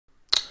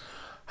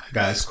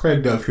Guys,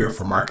 Craig Dove here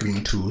for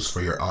Marketing Tools for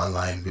Your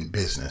Online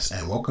Business,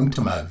 and welcome to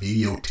my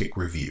VideoTik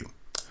review.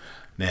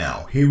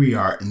 Now, here we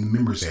are in the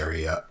members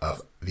area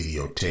of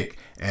VideoTik,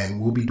 and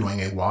we'll be doing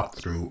a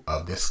walkthrough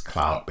of this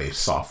cloud-based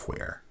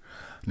software.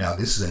 Now,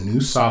 this is a new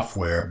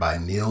software by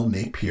Neil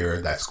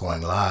Napier that's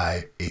going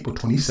live April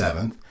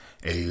 27th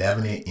at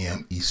 11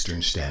 a.m.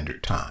 Eastern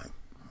Standard Time.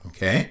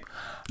 Okay?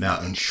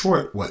 Now, in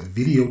short, what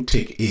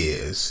VideoTik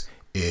is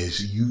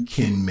you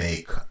can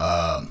make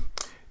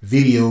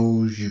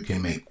videos, you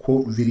can make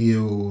quote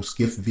videos,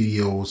 gift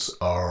videos,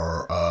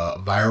 or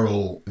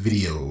viral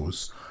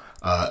videos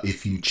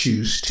if you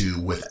choose to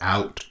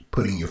without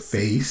putting your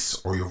face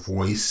or your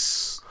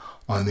voice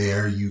on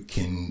there. You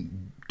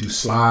can do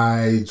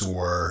slides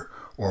or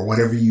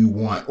whatever you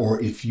want,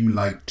 or if you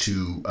like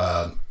to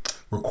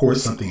record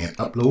something and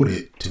upload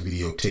it to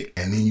VideoTik,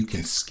 and then you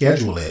can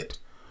schedule it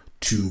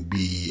to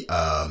be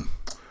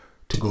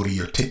to go to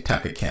your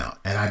TikTok account.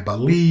 And I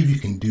believe you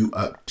can do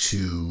up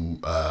to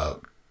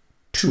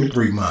 2 or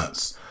 3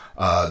 months.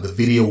 The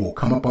video will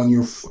come up on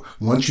your,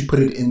 once you put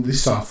it in the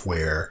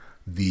software,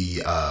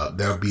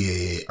 there'll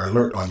be a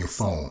alert on your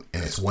phone,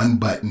 and it's one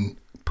button,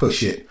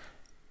 push it,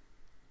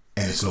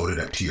 and it's loaded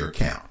up to your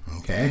account.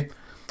 Okay.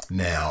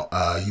 Now,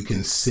 you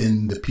can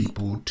send the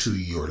people to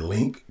your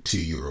link to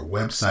your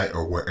website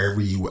or wherever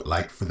you would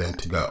like for them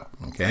to go.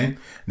 Okay.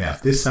 Now,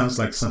 if this sounds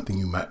like something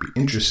you might be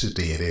interested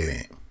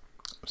in,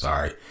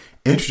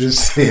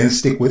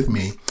 stick with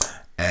me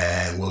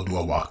and we'll do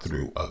a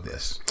walkthrough of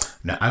this.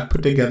 Now, I've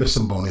put together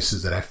some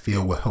bonuses that I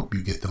feel will help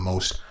you get the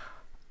most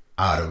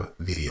out of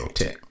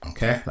VideoTik.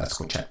 Okay, let's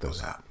go check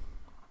those out.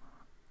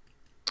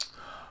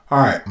 All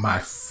right, my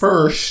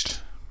first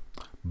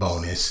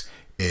bonus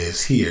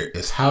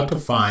is how to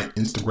find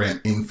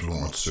Instagram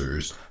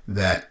influencers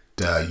that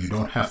you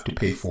don't have to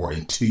pay for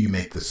until you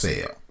make the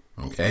sale.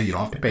 Okay, you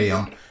don't have to pay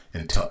them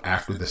until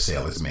after the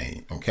sale is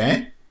made.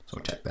 Okay, so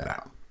check that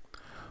out.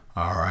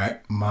 All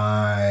right,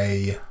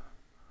 my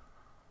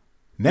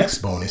next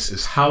bonus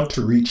is how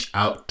to reach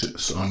out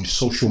on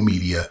social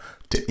media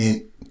to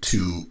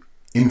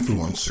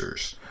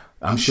influencers.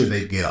 I'm sure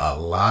they get a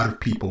lot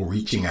of people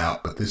reaching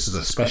out, but this is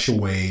a special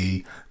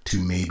way to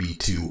maybe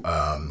to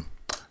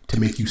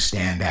make you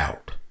stand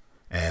out,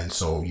 and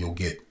so you'll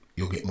get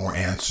more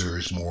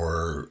answers,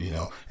 more,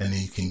 and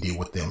then you can deal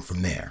with them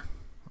from there.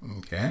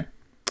 Okay,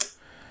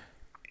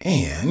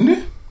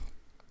 and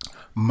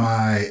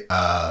my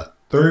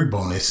third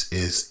bonus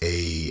is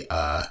a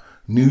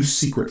new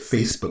secret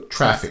Facebook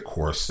traffic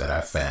course that I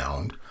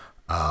found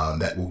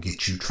that will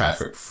get you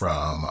traffic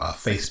from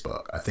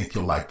Facebook. I think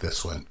you'll like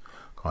this one.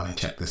 Go on and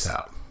check this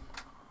out.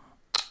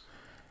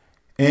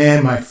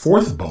 And my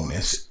fourth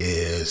bonus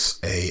is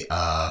a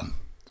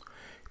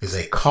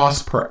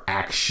cost per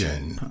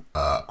action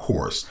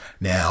course.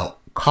 Now,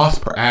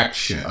 cost per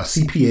action, a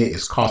CPA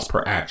is cost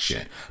per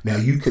action. Now,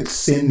 you could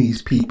send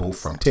these people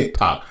from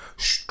TikTok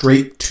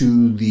straight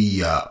to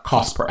the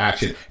cost per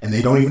action, and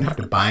they don't even have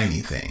to buy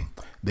anything.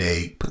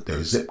 They put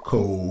their zip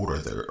code or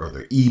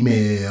their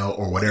email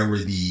or whatever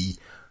the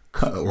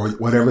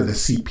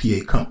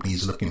CPA company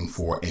is looking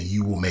for, and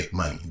you will make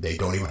money. They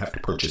don't even have to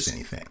purchase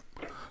anything.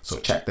 So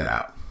check that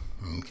out.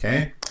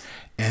 Okay,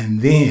 and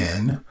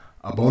then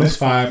a bonus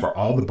 5 are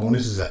all the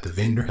bonuses that the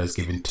vendor has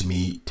given to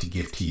me to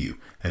give to you.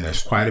 And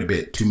there's quite a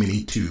bit, too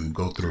many to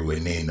go through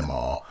and name them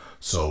all.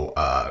 So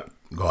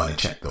go on and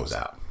check those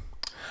out.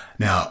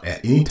 Now,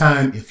 at any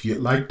time, if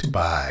you'd like to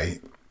buy,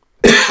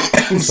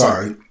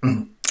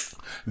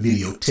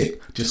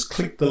 VideoTik, just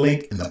click the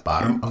link in the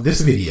bottom of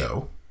this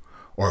video,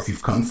 or if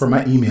you've come from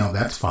my email,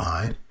 that's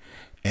fine.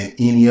 And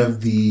any of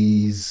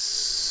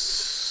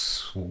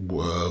these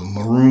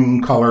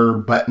maroon color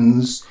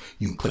buttons,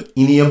 you can click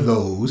any of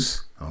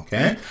those.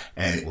 Okay,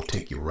 and it will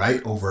take you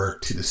right over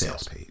to the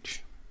sales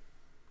page.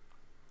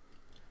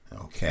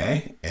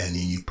 Okay, and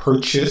then you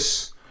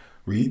purchase,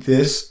 read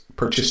this,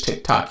 purchase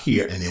TikTok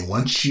here, and then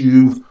once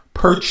you've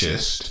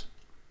purchased,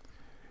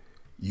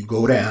 you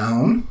go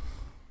down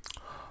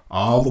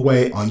all the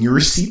way on your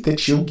receipt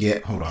that you'll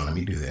get. Hold on, let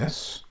me do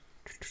this.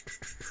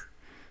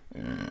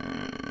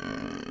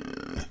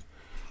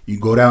 You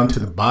go down to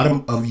the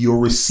bottom of your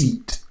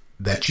receipt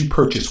that you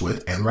purchase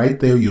with, and right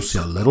there you'll see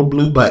a little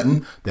blue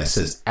button that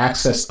says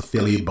access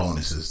affiliate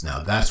bonuses.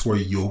 Now that's where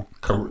you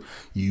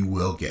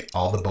will get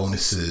all the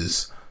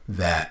bonuses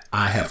that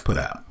I have put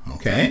out.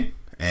 Okay,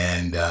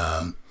 and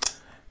the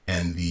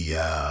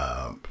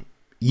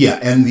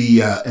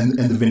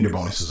vendor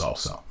bonuses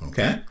also.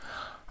 Okay,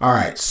 all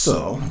right,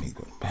 so let me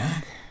go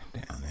back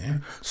down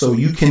there. So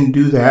you can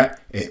do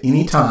that at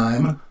any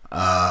time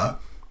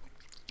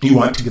you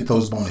want to get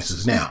those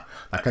bonuses. Now,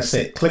 like I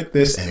said, click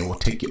this and it will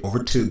take you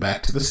over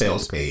back to the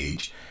sales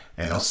page,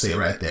 and it'll say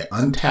right there,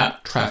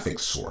 untapped traffic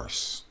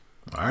source.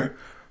 All right.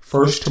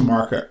 First to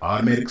market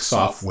automatic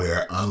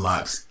software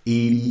unlocks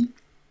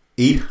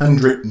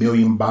 800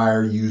 million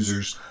buyer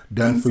users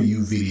done for you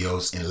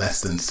videos in less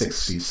than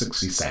 60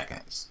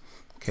 seconds.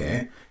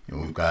 Okay.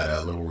 And we've got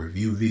a little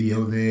review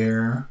video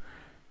there.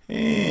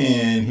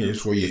 And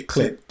here's where you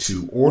click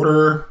to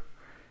order.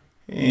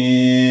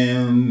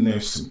 And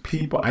there's some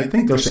people. I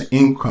think there's an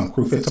income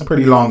proof. It's a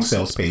pretty long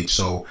sales page.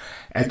 So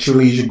at your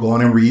leisure, go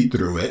on and read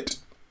through it.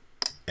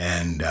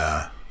 And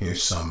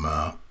here's some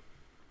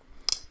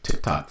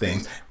TikTok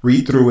things.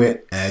 Read through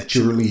it at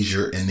your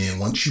leisure. And then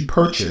once you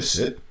purchase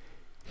it,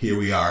 here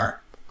we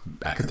are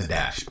back at the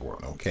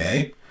dashboard.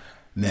 Okay.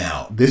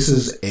 Now this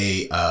is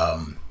a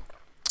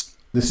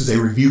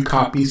review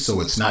copy,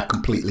 so it's not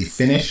completely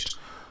finished.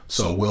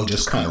 So we'll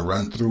just kind of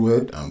run through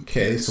it.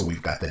 Okay, so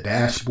we've got the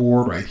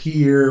dashboard right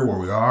here where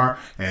we are,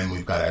 and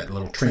we've got a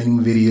little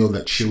training video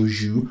that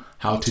shows you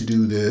how to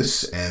do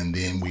this. And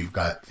then we've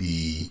got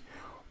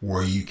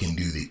where you can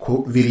do the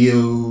quote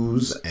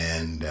videos,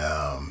 and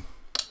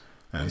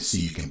let me see,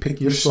 you can pick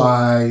your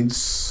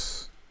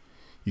slides,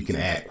 you can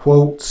add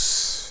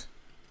quotes,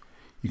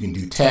 you can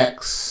do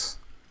text,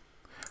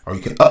 or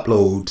you can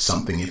upload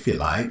something if you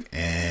like,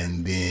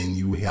 and then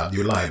you have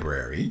your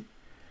library.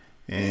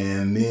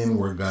 And then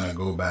we're going to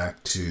go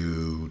back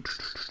to,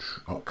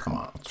 oh, come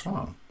on, what's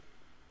wrong?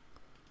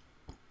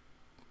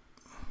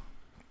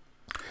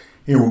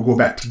 Here we'll go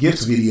back to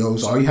gifts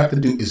videos. All you have to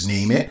do is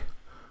name it,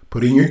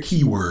 put in your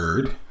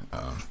keyword.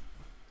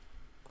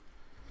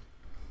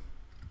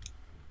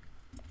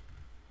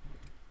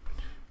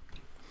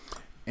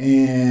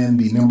 And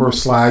the number of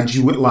slides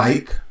you would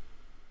like.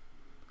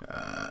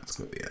 Let's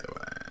go the other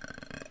way,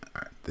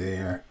 right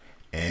there,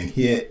 and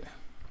hit.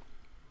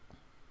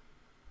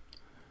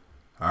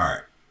 All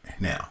right,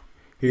 now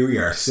here we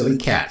are, silly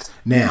cats.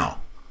 Now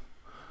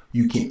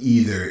you can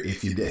either,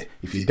 if you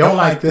don't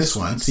like this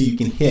one, see, you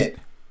can hit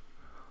the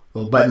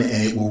little button and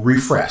it will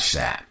refresh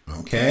that.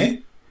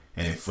 Okay,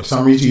 and if for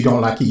some reason you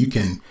don't like it, you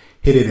can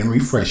hit it and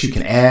refresh. You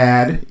can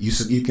add,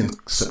 you can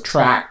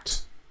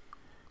subtract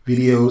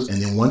videos,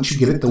 and then once you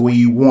get it the way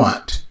you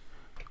want,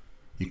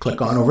 you click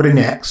on over to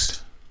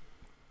next.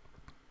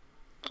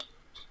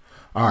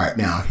 All right,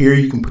 now here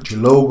you can put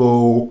your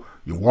logo,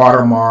 your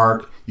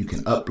watermark. You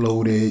can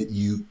upload it.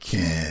 You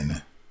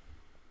can,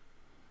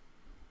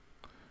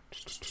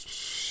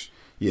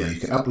 you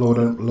can upload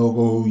a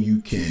logo.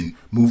 You can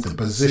move the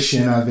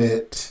position of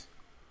it.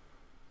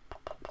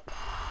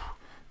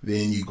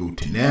 Then you go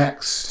to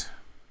next.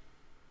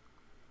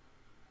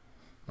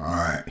 All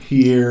right,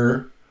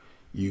 here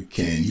you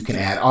can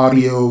add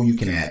audio. You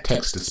can add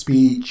text to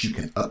speech. You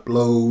can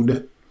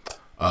upload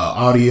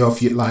audio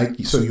if you'd like.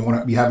 So you want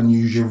to be having to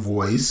use your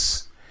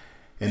voice.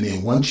 And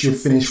then once you're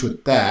finished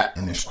with that,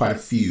 and there's quite a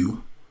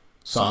few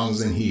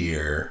songs in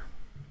here,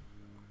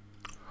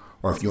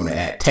 or if you want to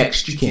add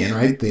text, you can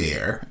right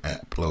there,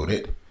 upload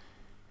it.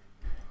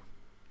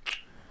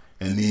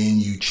 And then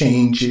you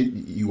change it.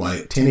 You want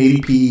it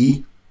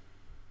 1080p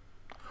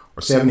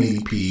or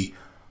 780p.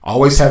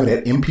 Always have it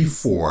at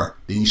MP4.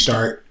 Then you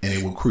start, and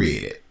it will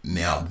create it.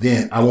 Now,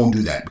 then I won't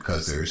do that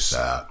because there's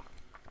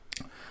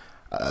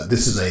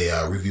this is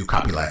a review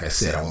copy. Like I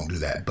said, I won't do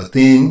that. But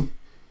then,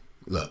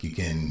 look, you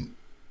can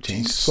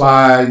change the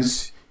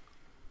slides,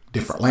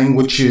 different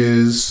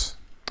languages,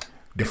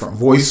 different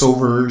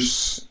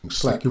voiceovers.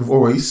 Select your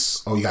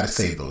voice. Oh, you got to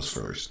save those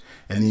first.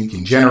 And then you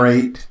can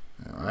generate.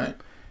 All right.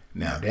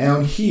 Now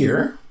down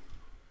here,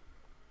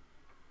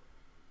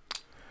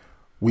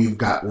 we've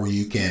got where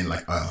you can,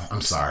 like,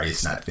 I'm sorry,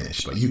 it's not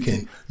finished, but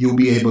you'll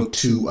be able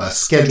to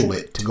schedule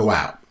it to go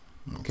out.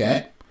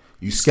 Okay.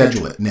 You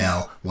schedule it.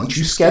 Now, once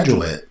you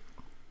schedule it,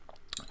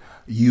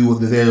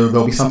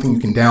 there'll be something you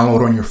can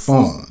download on your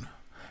phone.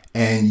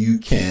 And you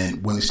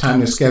can, when it's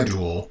time to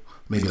schedule,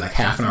 maybe like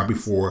half an hour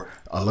before,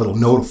 a little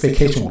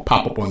notification will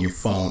pop up on your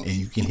phone, and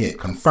you can hit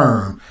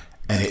confirm,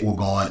 and it will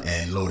go on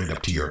and load it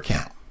up to your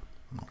account.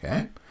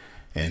 Okay.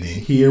 And then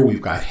here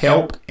we've got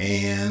help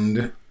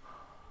and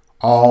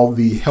all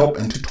the help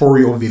and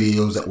tutorial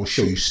videos that will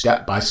show you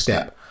step by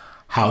step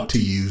how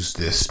to use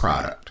this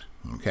product.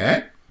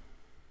 Okay.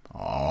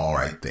 All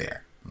right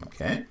there.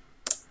 Okay.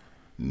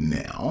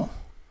 Now,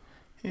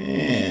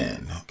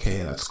 and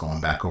okay, let's go on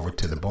back over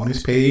to the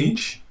bonus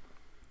page.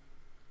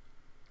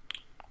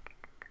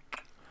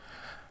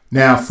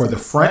 Now for the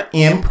front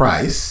end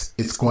price,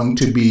 it's going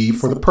to be,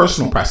 for the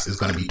personal price, it's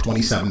going to be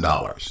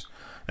 $27.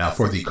 Now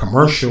for the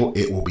commercial,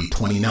 it will be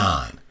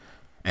 $29.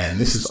 And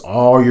this is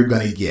all you're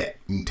going to get.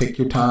 You can take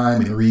your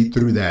time and read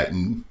through that,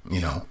 and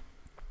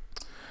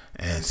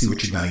and see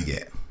what you're going to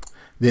get.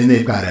 Then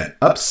they've got an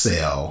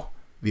upsell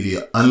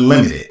video,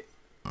 unlimited.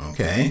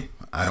 Okay.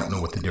 I don't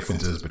know what the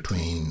difference is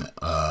between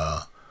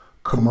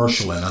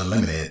commercial and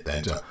unlimited.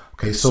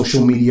 Okay,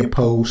 social media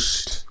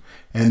post.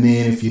 And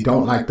then if you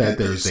don't like that,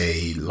 there's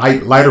a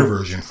lighter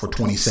version for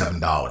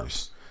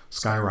 $27.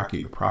 Skyrocket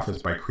your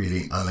profits by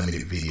creating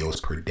unlimited videos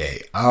per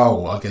day.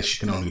 Oh, well, I guess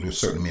you can only do a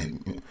certain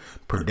amount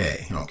per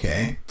day.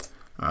 Okay.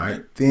 All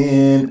right.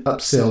 Then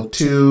upsell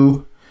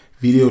 2,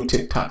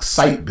 VideoTik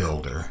site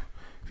builder.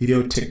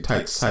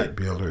 VideoTik site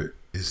builder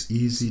is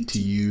easy to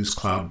use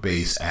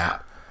cloud-based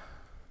app.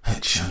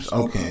 That churns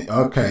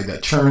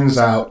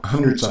out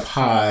hundreds of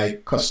high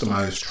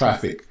customized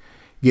traffic,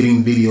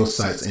 getting video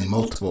sites in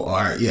multiple. All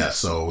right, yeah.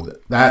 So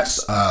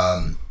that's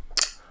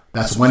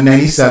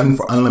 $197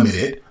 for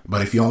unlimited.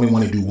 But if you only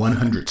want to do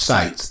 100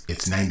 sites,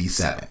 it's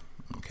 $97.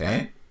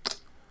 Okay.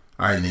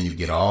 All right, and then you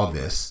get all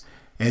this.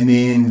 And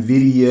then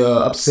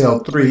video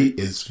upsell 3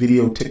 is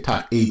Video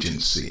TikTok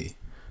Agency.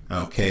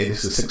 Okay,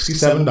 this is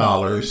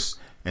 $67,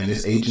 and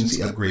this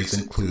agency upgrades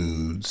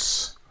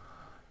includes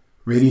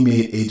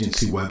ready-made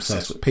agency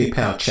websites with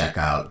PayPal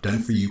checkout,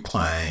 done-for-you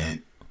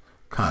client,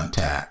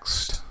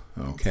 contacts.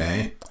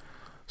 Okay,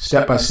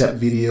 step-by-step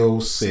video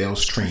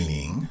sales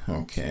training.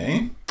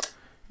 Okay,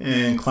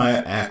 and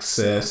client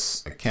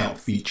access, account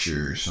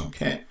features.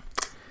 Okay.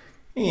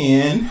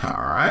 And all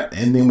right,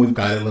 and then we've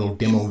got a little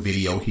demo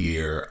video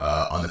here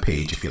on the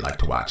page if you'd like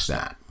to watch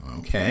that.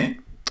 Okay.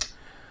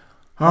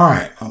 All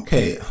right.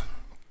 Okay.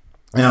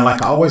 And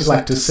like I always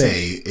like to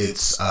say,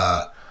 it's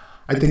I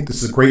think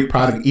this is a great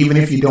product, even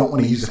if you don't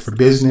want to use it for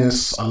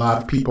business. A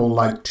lot of people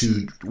like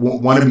to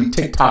want to be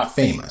TikTok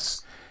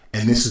famous,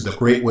 and this is a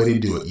great way to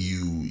do it.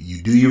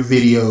 You do your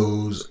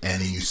videos,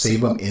 and then you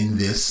save them in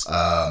this.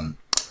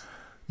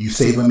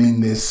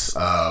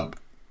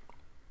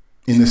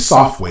 In this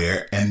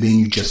software, and then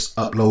you just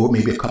upload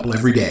maybe a couple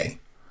every day.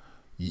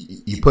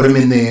 You put them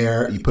in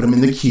there, you put them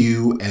in the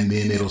queue, and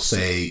then it'll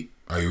say,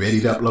 are you ready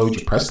to upload?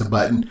 You press the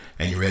button,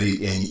 and you're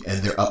ready,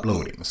 and they're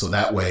uploading. So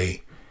that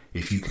way,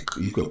 if you could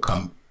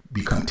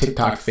become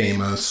TikTok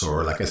famous,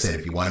 or like I said,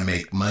 if you want to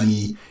make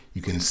money,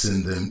 you can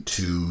send them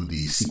to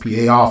the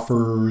CPA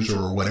offers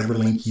or whatever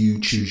link you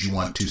choose you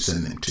want to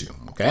send them to.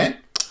 Okay.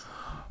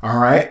 All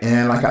right.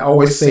 And like I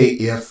always say,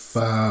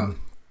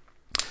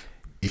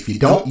 if you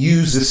don't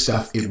use this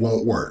stuff, it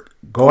won't work.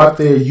 Go out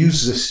there,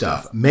 use this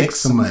stuff, make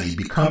some money,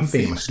 become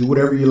famous, do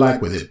whatever you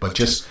like with it, but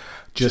just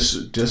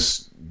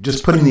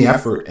put in the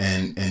effort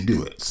and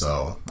do it.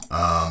 So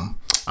I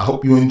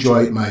hope you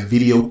enjoyed my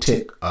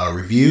VideoTik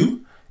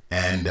review,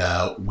 and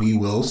we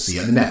will see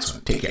you on the next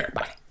one. Take care.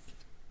 Bye.